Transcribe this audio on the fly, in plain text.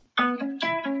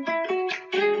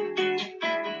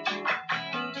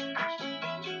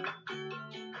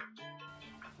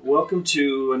Welcome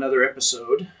to another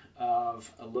episode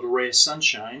of A Little Ray of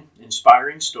Sunshine,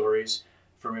 inspiring stories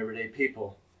from everyday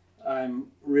people. I'm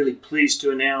really pleased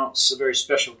to announce a very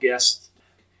special guest,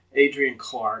 Cody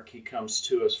Clark. He comes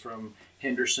to us from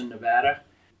Henderson, Nevada.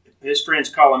 His friends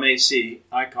call him AC.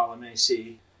 I call him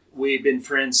AC. We've been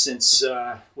friends since,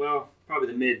 probably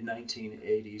the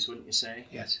mid-1980s, wouldn't you say?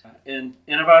 Yes. And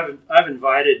I've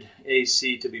invited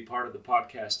AC to be part of the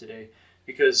podcast today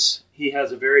because he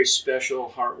has a very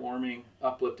special, heartwarming,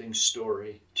 uplifting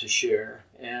story to share.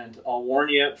 And I'll warn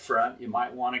you up front, you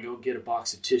might want to go get a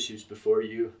box of tissues before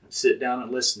you sit down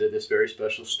and listen to this very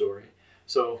special story.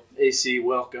 So, AC,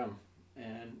 welcome,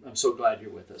 and I'm so glad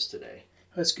you're with us today.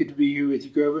 It's good to be here with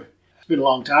you, Grover. It's been a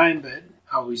long time, but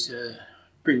always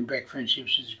bringing back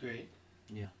friendships is great.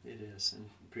 Yeah, it is, and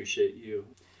appreciate you.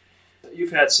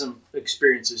 You've had some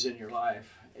experiences in your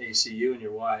life, AC, you and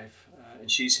your wife, and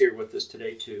she's here with us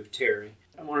today too, Terry.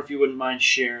 I wonder if you wouldn't mind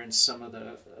sharing some of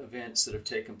the events that have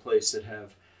taken place that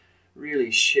have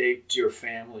really shaped your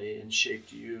family and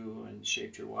shaped you and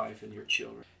shaped your wife and your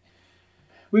children.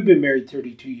 We've been married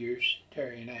 32 years,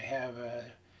 Terry, and I have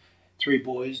three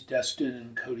boys, Dustin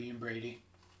and Cody and Brady.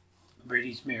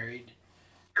 Brady's married.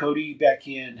 Cody, back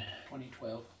in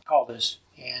 2012, called us,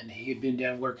 and he had been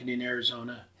down working in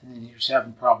Arizona, and then he was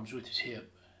having problems with his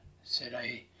hip. Said,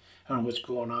 I don't know what's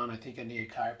going on. I think I need a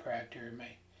chiropractor. My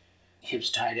hip's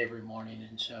tight every morning.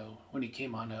 And so when he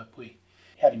came on up, we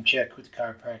had him checked with the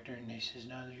chiropractor, and he says,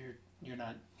 no, you're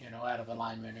not, out of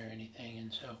alignment or anything.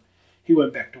 And so he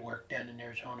went back to work down in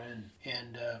Arizona.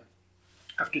 And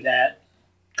after that,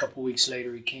 a couple weeks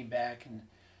later, he came back and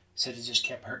said it just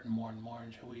kept hurting more and more.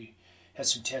 And so we had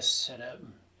some tests set up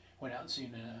and went out and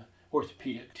seen an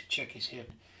orthopedic to check his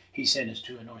hip. He sent us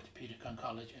to an orthopedic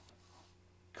oncologist.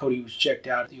 Cody was checked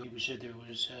out. He said there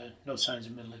was no signs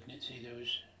of malignancy. There was,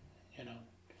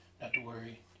 not to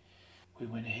worry. We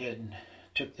went ahead and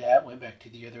took that, went back to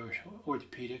the other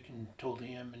orthopedic and told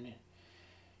him, and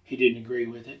he didn't agree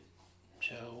with it.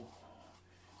 So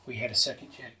we had a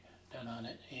second check done on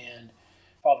it, and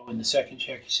following the second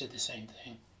check, he said the same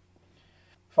thing.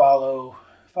 Follow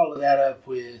that up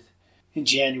with, in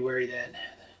January that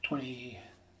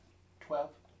 2012,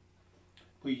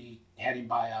 we had him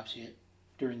biopsy it.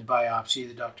 During the biopsy,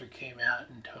 the doctor came out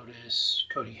and told us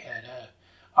Cody had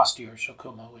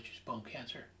osteosarcoma, which is bone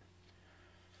cancer.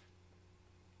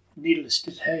 Needless to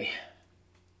say,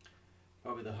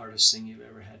 Probably the hardest thing you've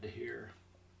ever had to hear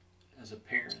as a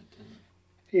parent.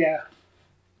 Yeah.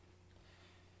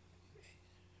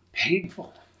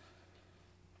 Painful.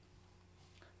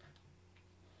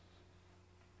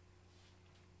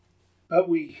 But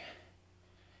we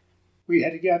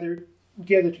had to gather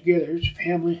together as a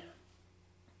family,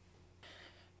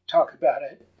 talk about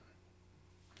it,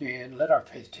 and let our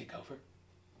faith take over.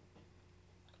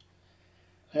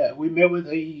 We met with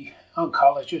the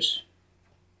oncologist.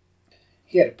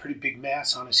 He had a pretty big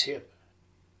mass on his hip.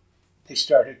 They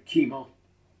started chemo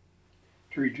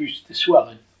to reduce the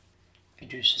swelling,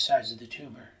 reduce the size of the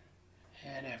tumor.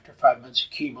 And after 5 months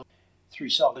of chemo, 3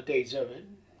 solid days of it,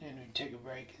 and we'd take a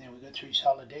break, and then we got 3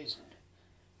 solid days. And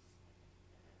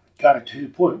got it to the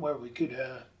point where we could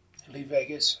leave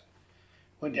Vegas,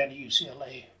 went down to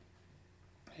UCLA,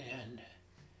 and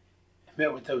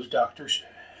met with those doctors.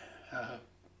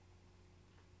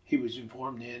 He was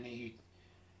informed then he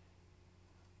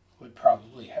would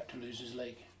probably have to lose his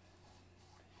leg.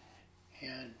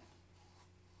 And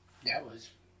that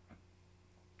was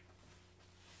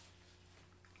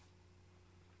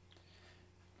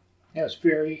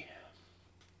very,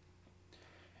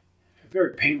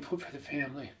 very painful for the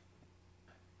family.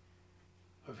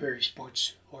 A very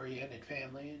sports-oriented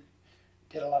family, and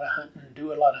did a lot of hunting,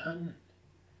 do a lot of hunting.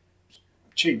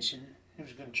 It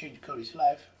was going to change Cody's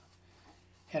life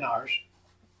and ours.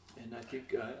 And I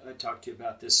think I talked to you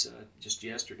about this just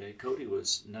yesterday. Cody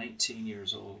was 19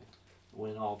 years old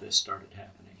when all this started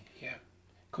happening. Yeah.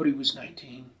 Cody was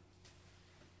 19,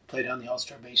 played on the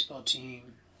All-Star baseball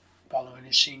team following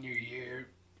his senior year,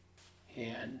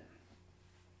 and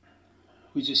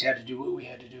we just had to do what we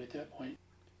had to do at that point.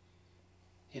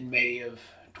 In May of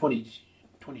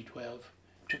 2012,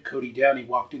 took Cody down. He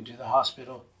walked into the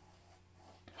hospital.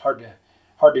 Hard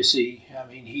to see. I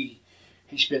mean, he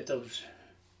spent those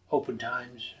open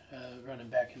times running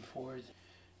back and forth,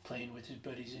 playing with his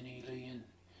buddies in Ely and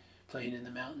playing in the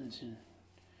mountains, and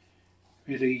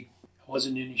really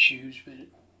wasn't in his shoes, but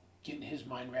getting his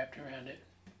mind wrapped around it.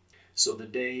 So the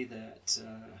day that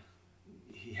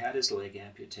he had his leg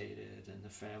amputated and the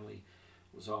family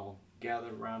was all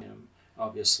gathered around him,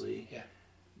 obviously. Yeah.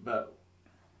 But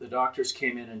the doctors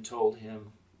came in and told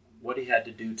him what he had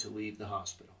to do to leave the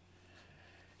hospital.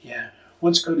 Yeah.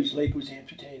 Once Cody's leg was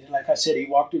amputated, like I said, he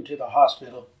walked into the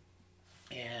hospital,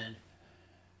 and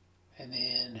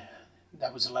then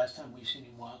that was the last time we seen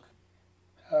him walk.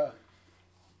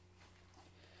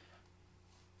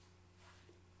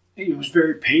 It was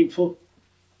very painful.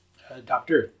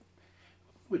 Doctor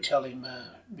would tell him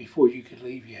before you could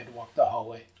leave, you had to walk the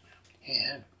hallway.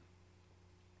 And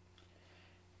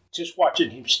just watching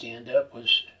him stand up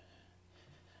was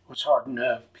hard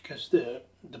enough because the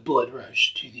blood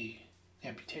rush to the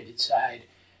amputated side,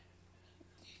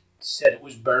 he said it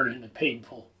was burning and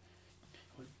painful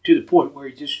to the point where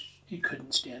he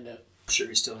couldn't stand up. I'm sure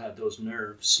he still had those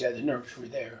nerves. Yeah, the nerves were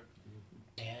there.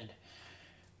 And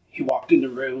he walked in the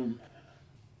room,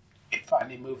 could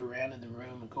finally move around in the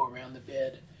room and go around the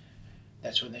bed.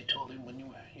 That's when they told him,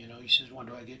 he says, when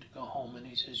do I get to go home? And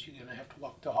he says, you're going to have to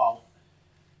walk the hall.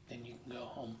 Then you can go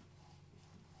home.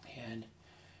 And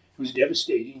it was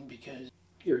devastating because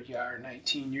here you are,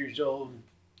 19 years old,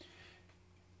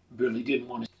 really didn't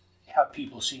want to have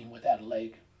people see him without a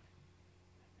leg.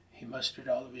 He mustered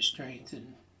all of his strength,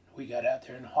 and we got out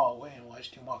there in the hallway and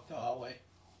watched him walk the hallway.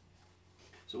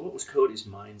 So what was Cody's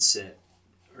mindset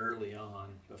early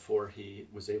on before he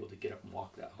was able to get up and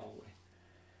walk that hallway?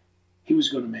 He was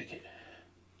going to make it.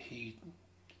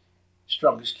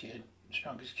 Strongest kid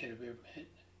I've ever met.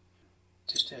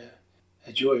 Just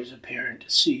a joy as a parent to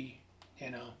see,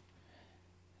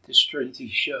 the strength he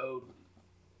showed.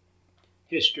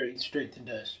 His strength strengthened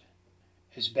us.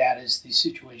 As bad as the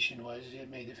situation was, it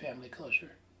made the family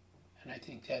closer. And I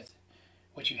think that's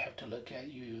what you have to look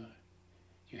at. You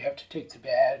have to take the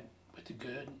bad with the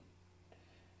good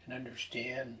and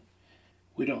understand.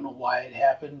 We don't know why it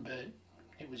happened, but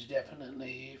it was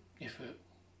definitely, if it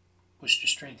was to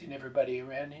strengthen everybody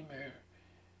around him, or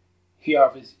he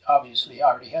obviously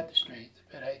already had the strength,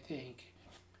 but I think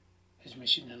his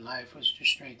mission in life was to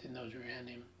strengthen those around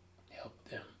him, help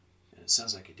them. And it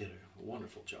sounds like he did a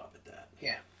wonderful job at that.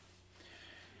 Yeah.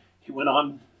 He went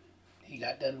on, he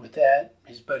got done with that.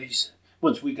 His buddies,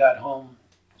 once we got home,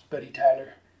 his buddy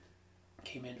Tyler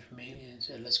came in for me and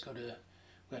said,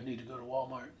 we need to go to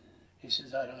Walmart. He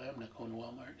says, I'm not going to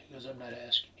Walmart. He goes, I'm not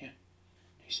asking you.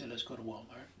 He said, let's go to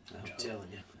Walmart. I'm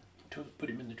telling you. Put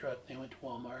him in the truck. They went to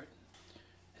Walmart.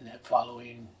 And that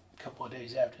following couple of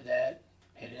days after that,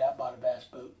 headed out, bought a bass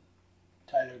boat.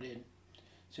 Tyler did.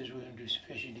 Says, we're going to do some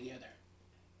fishing together.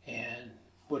 And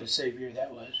what a savior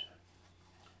that was.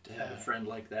 To have a friend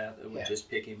like that would just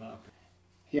pick him up.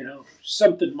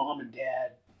 Something Mom and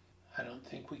Dad, I don't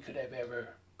think we could have ever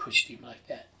pushed him like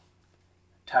that.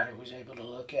 Tyler was able to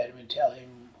look at him and tell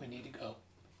him, we need to go.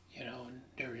 And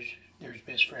there his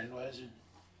best friend was, and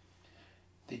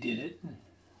they did it. And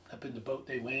up in the boat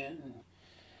they went, and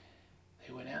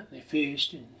they went out and they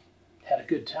fished and had a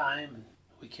good time. And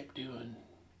we kept doing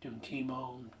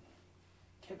chemo and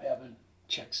kept having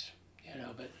checks,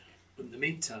 but in the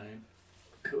meantime,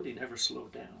 Cody never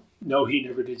slowed down. No, he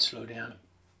never did slow down.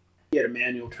 He had a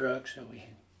manual truck, so we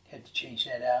had to change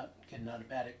that out, get an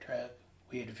automatic truck.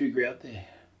 We had to figure out the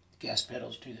gas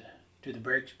pedals to the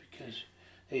brakes because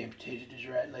they amputated his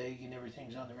right leg and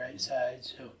everything's on the right side.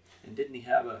 So. And didn't he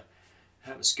have a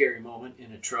scary moment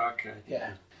in a truck?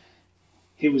 Yeah.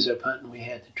 He was up hunting. We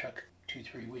had the truck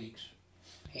 2-3 weeks,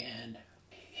 and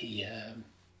he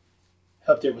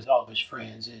up there with all of his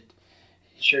friends. It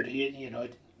sure did,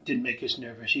 it didn't make us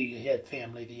nervous. He had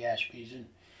family, the Ashbys and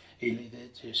Ely,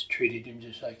 that just treated him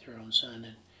just like their own son,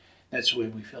 and that's the way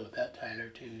we feel about Tyler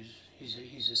too.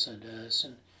 He's a son to us,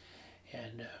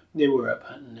 and they were up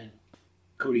hunting, and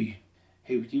Cody,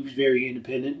 he was very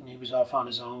independent, and he was off on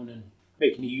his own and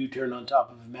making a U-turn on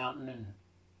top of a mountain and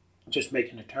just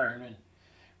making a turn, and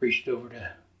reached over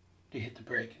to hit the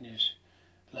brake, and his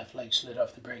left leg slid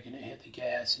off the brake and it hit the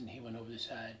gas, and he went over the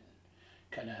side,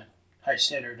 kind of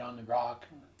high-centered on the rock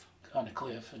on the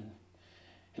cliff, and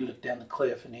he looked down the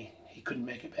cliff and he couldn't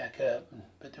make it back up,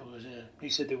 but he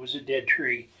said there was a dead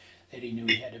tree that he knew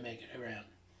he had to make it around.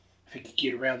 If he could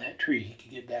get around that tree, he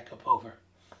could get back up over.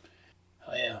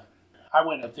 Oh yeah, I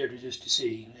went up there just to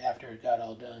see after it got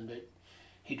all done, but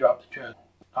he dropped the truck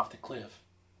off the cliff,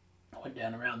 went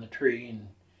down around the tree and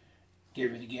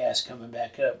gave her the gas coming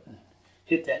back up and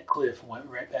hit that cliff and went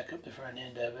right back up the front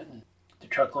end of it, and the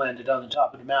truck landed on the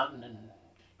top of the mountain, and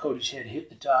Cody's head hit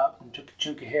the top and took a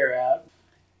chunk of hair out.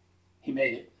 He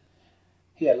made it.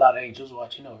 He had a lot of angels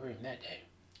watching over him that day.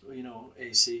 Well,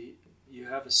 AC, you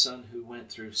have a son who went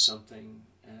through something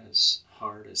as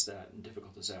hard as that and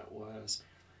difficult as that was.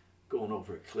 Going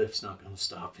over a cliff's not going to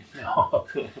stop him. No.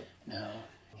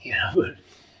 But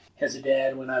as a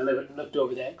dad, when I looked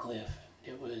over that cliff,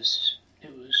 it was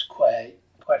quite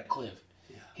a cliff.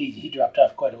 Yeah. He dropped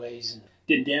off quite a ways and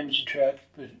Didn't damage the truck,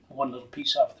 but one little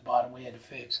piece off the bottom we had to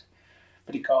fix.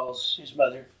 But he calls his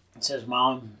mother and says,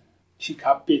 Mom, she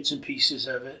caught bits and pieces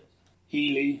of it.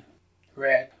 Ely,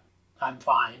 wreck, I'm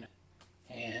fine.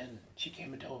 And she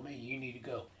came and told me, you need to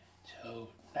go. So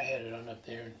I headed on up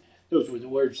there. And those were the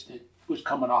words that was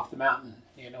coming off the mountain.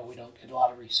 We don't get a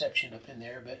lot of reception up in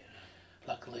there, but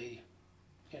luckily,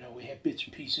 we had bits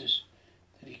and pieces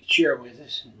that he could share with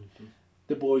us. And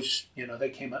the boys, they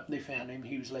came up and they found him.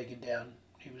 He was legging down.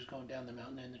 He was going down the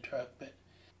mountain in the truck, but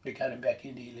they got him back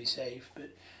into Ely safe.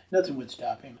 But nothing would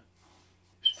stop him.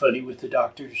 It's funny with the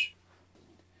doctors.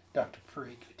 Dr.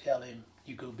 Freak would tell him,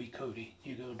 you go be Cody.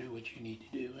 You go do what you need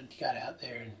to do. And he got out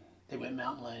there and they went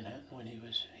mountain lion hunting when he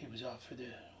was off for the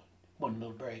one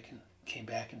little break and came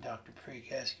back, and Dr.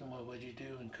 Freak asked him, well, what'd you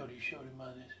do? And Cody showed him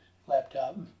on his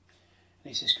laptop. And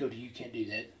he says, Cody, you can't do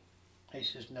that. He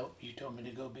says, nope, you told me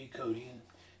to go be Cody, and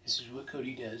this is what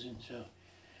Cody does. And so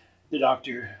the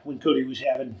doctor, when Cody was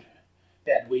having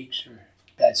bad weeks or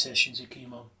bad sessions of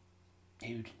chemo,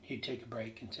 he'd take a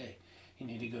break and say, you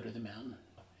need to go to the mountain.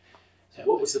 So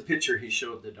what was the picture he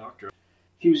showed the doctor?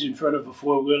 He was in front of a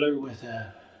four-wheeler with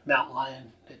a mountain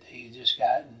lion that he just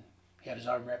got, and he had his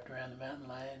arm wrapped around the mountain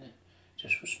lion and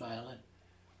just was smiling.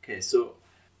 Okay, so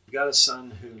you got a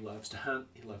son who loves to hunt,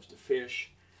 he loves to fish,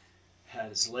 had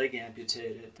his leg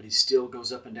amputated, but he still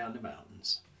goes up and down the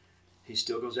mountains. He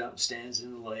still goes out and stands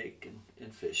in the lake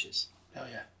and fishes. Oh,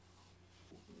 yeah.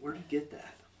 Where did he get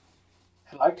that?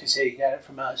 I'd like to say he got it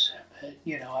from us, but,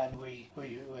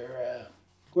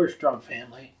 we're a strong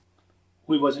family.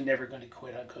 We wasn't never going to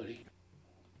quit on Cody.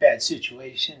 Bad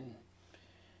situation.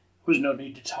 There was no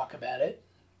need to talk about it.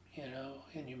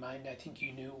 In your mind, I think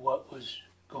you knew what was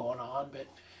going on, but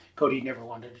Cody never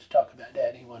wanted to talk about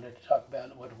that. He wanted to talk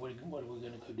about what are we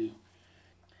going to go do.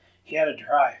 He had a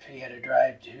drive. He had a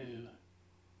drive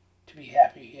to be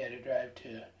happy. He had a drive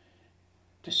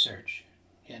to search.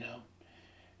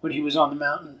 When he was on the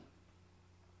mountain,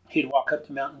 he'd walk up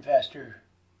the mountain faster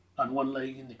on one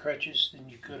leg in the crutches than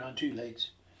you could on two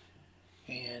legs,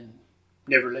 and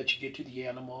never let you get to the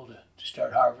animal to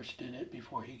start harvesting it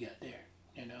before he got there.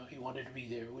 He wanted to be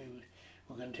there. We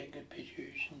were going to take good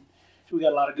pictures, and so we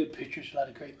got a lot of good pictures, a lot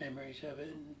of great memories of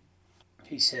it. And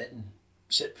he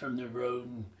sat from the road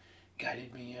and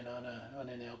guided me in on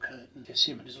an elk hunt, and just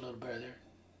him and his little brother,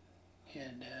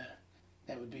 and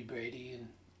that would be Brady, and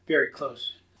very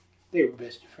close. They were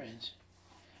best of friends.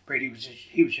 Brady was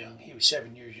young. He was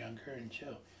 7 years younger, and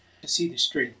so to see the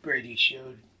strength Brady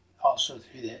showed also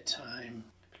through that time,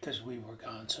 because we were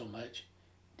gone so much,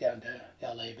 down to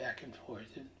LA back and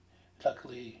forth, and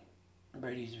luckily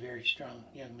Brady's a very strong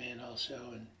young man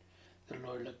also, and the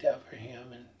Lord looked out for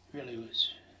him, and really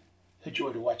was a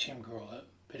joy to watch him grow up.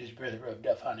 But his brother rubbed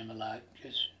off on him a lot,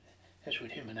 because that's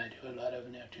what him and I do a lot of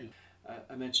now too.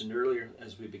 I mentioned earlier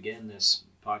as we began this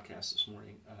podcast this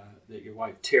morning that your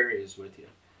wife Terry is with you.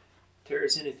 Terry,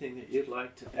 is anything that you'd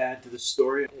like to add to the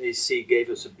story? AC gave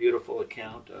us a beautiful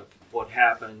account of what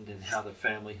happened and how the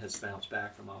family has bounced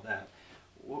back from all that.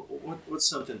 What's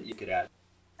something that you could add?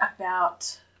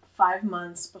 About 5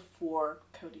 months before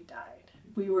Cody died,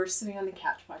 we were sitting on the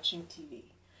couch watching TV.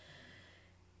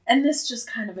 And this just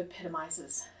kind of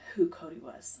epitomizes who Cody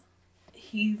was.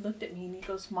 He looked at me and he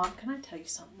goes, Mom, can I tell you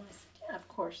something? I said, yeah, of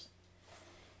course.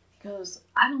 He goes,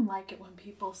 I don't like it when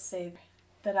people say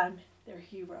that I'm their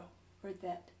hero or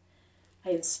that I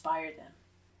inspire them.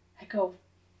 I go,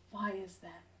 why is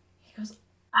that? He goes,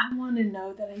 I want to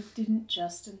know that I didn't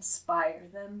just inspire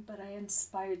them, but I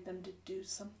inspired them to do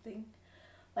something,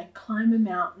 like climb a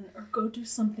mountain or go do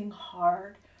something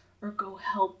hard or go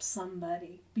help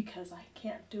somebody because I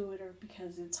can't do it or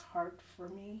because it's hard for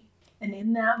me. And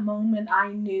in that moment, I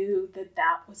knew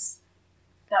that was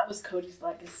Cody's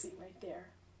legacy right there.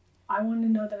 I want to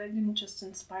know that I didn't just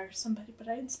inspire somebody, but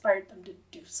I inspired them to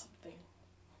do something.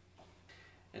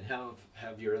 And how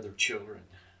have your other children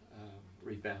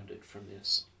rebounded from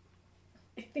this?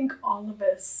 I think all of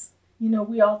us,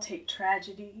 we all take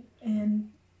tragedy,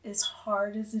 and as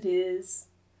hard as it is,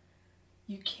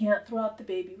 you can't throw out the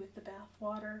baby with the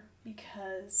bathwater,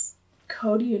 because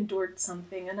Cody endured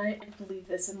something, and I believe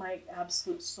this in my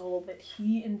absolute soul, that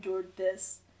he endured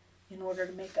this in order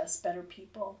to make us better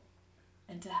people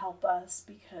and to help us,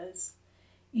 because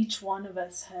each one of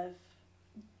us have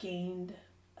gained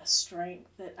a strength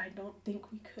that I don't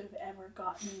think we could have ever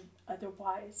gotten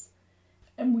otherwise.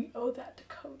 And we owe that to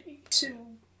Cody to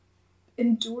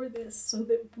endure this so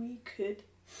that we could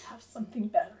have something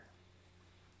better.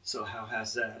 So how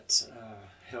has that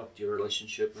helped your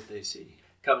relationship with AC?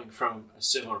 Coming from a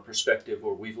similar perspective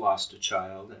where we've lost a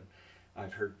child, and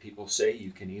I've heard people say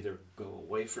you can either go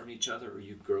away from each other or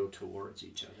you grow towards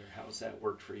each other. How's that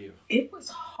worked for you? It was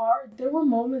hard. There were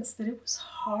moments that it was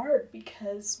hard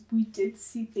because we did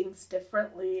see things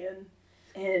differently,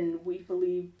 and we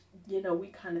believed, we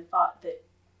kind of thought that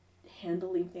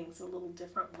handling things a little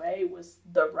different way was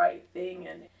the right thing,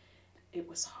 and it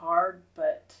was hard,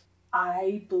 but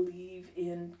I believe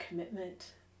in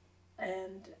commitment,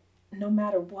 and no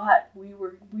matter what, we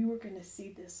were going to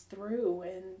see this through,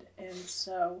 and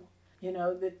so,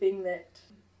 the thing that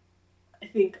I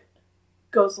think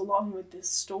goes along with this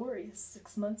story is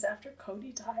 6 months after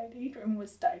Cody died, Adrian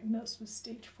was diagnosed with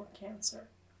stage 4 cancer.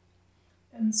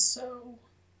 And so,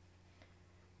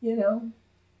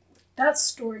 that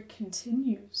story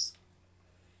continues.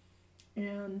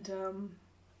 And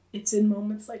it's in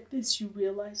moments like this you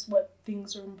realize what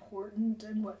things are important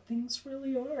and what things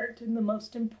really aren't. And the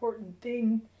most important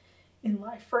thing in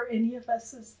life for any of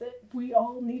us is that we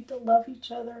all need to love each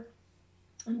other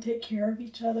and take care of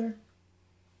each other,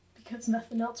 because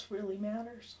nothing else really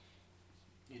matters.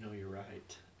 You're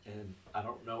right. And I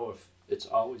don't know if it's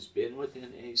always been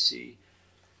within AC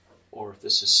or if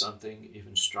this is something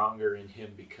even stronger in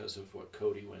him because of what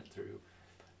Cody went through.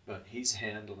 But he's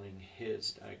handling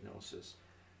his diagnosis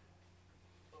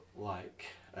like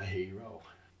a hero.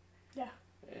 Yeah.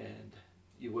 And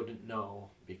you wouldn't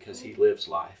know because he lives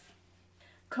life.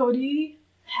 Cody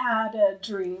had a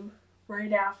dream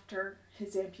right after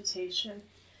his amputation.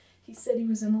 He said he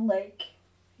was in a lake.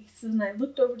 He said, and I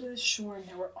looked over to the shore and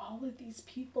there were all of these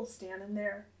people standing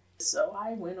there. So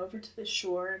I went over to the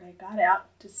shore and I got out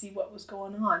to see what was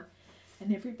going on.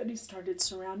 And everybody started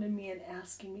surrounding me and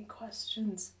asking me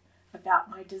questions about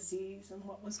my disease and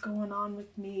what was going on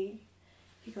with me.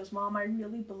 He goes, Mom, I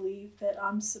really believe that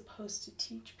I'm supposed to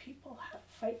teach people how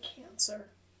to fight cancer.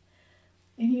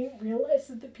 And he didn't realize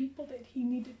that the people that he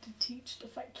needed to teach to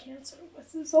fight cancer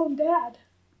was his own dad.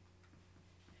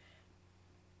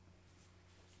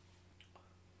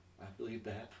 I believe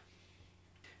that.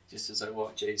 Just as I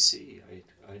watch AC,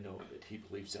 I know that he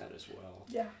believes that as well.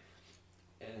 Yeah.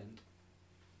 And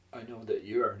I know that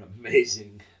you're an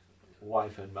amazing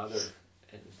wife and mother.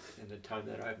 And in the time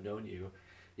that I've known you,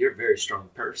 you're a very strong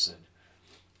person.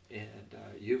 And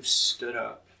you've stood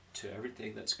up to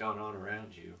everything that's gone on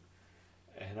around you.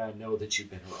 And I know that you've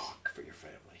been a rock for your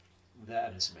family.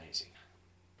 That is amazing.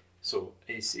 So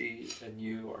AC and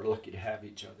you are lucky to have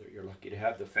each other. You're lucky to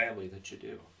have the family that you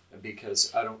do.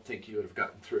 Because I don't think you would have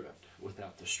gotten through it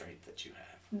without the strength that you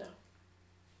have. No.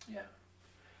 Yeah.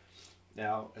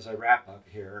 Now, as I wrap up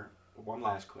here, one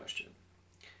last question.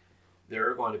 There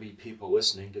are going to be people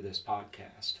listening to this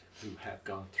podcast who have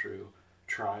gone through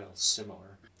trials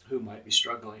similar, who might be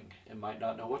struggling and might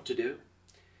not know what to do.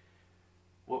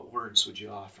 What words would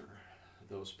you offer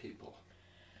those people?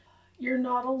 You're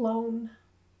not alone.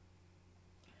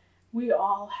 We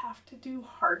all have to do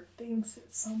hard things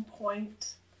at some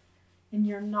point. And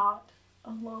you're not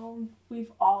alone.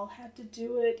 We've all had to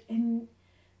do it. And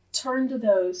turn to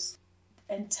those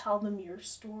and tell them your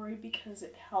story, because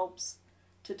it helps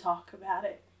to talk about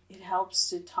it. It helps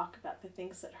to talk about the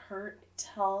things that hurt.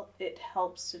 It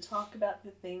helps to talk about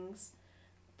the things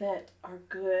that are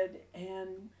good.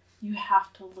 And you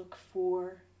have to look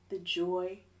for the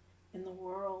joy in the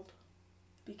world,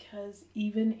 because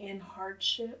even in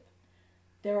hardship,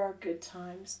 there are good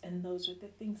times, and those are the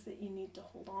things that you need to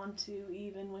hold on to.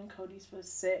 Even when Cody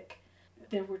was sick,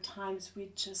 there were times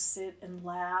we'd just sit and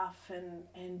laugh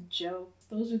and joke.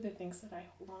 Those are the things that I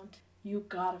hold on to. You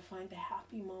gotta find the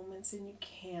happy moments, and you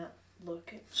can't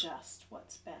look at just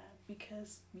what's bad,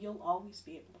 because you'll always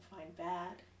be able to find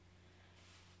bad.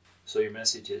 So your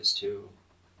message is to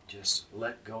just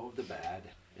let go of the bad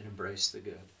and embrace the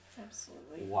good.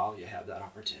 Absolutely. While you have that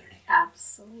opportunity.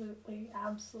 Absolutely.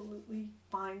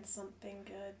 Find something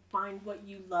good. Find what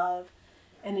you love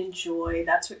and enjoy.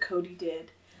 That's what Cody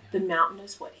did. The mountain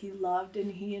is what he loved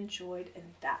and he enjoyed, and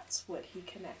that's what he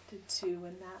connected to,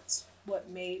 and that's what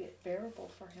made it bearable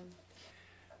for him.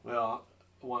 Well,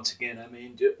 once again,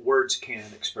 words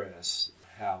can't express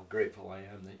how grateful I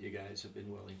am that you guys have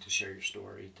been willing to share your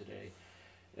story today.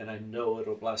 And I know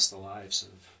it'll bless the lives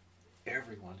of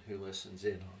everyone who listens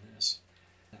in on this.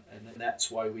 And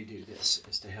that's why we do this,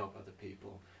 is to help other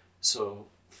people. So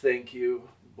thank you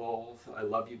both. I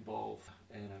love you both.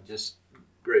 And I'm just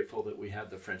grateful that we have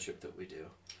the friendship that we do.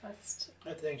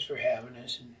 Thanks for having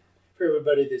us. And for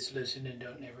everybody that's listening,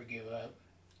 don't ever give up.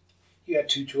 You got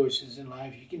two choices in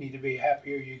life. You can either be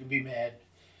happy or you can be mad.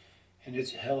 And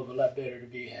it's a hell of a lot better to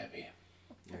be happy.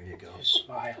 There you go. Just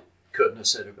smile. Couldn't have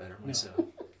said it better myself.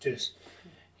 No, just,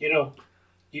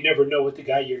 you never know what the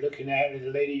guy you're looking at or the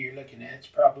lady you're looking at's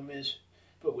problem is.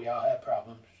 but we all have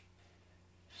problems.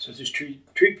 So just treat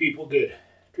people good.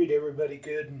 Treat everybody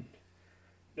good, and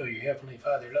know your Heavenly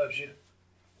Father loves you.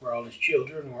 We're all His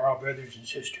children. We're all brothers and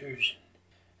sisters.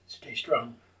 Stay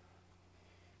strong.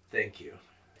 Thank you.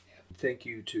 Thank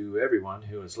you to everyone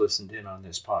who has listened in on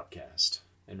this podcast.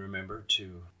 And remember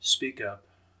to speak up,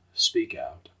 speak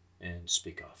out, and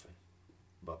speak often.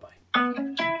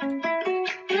 Bye-bye.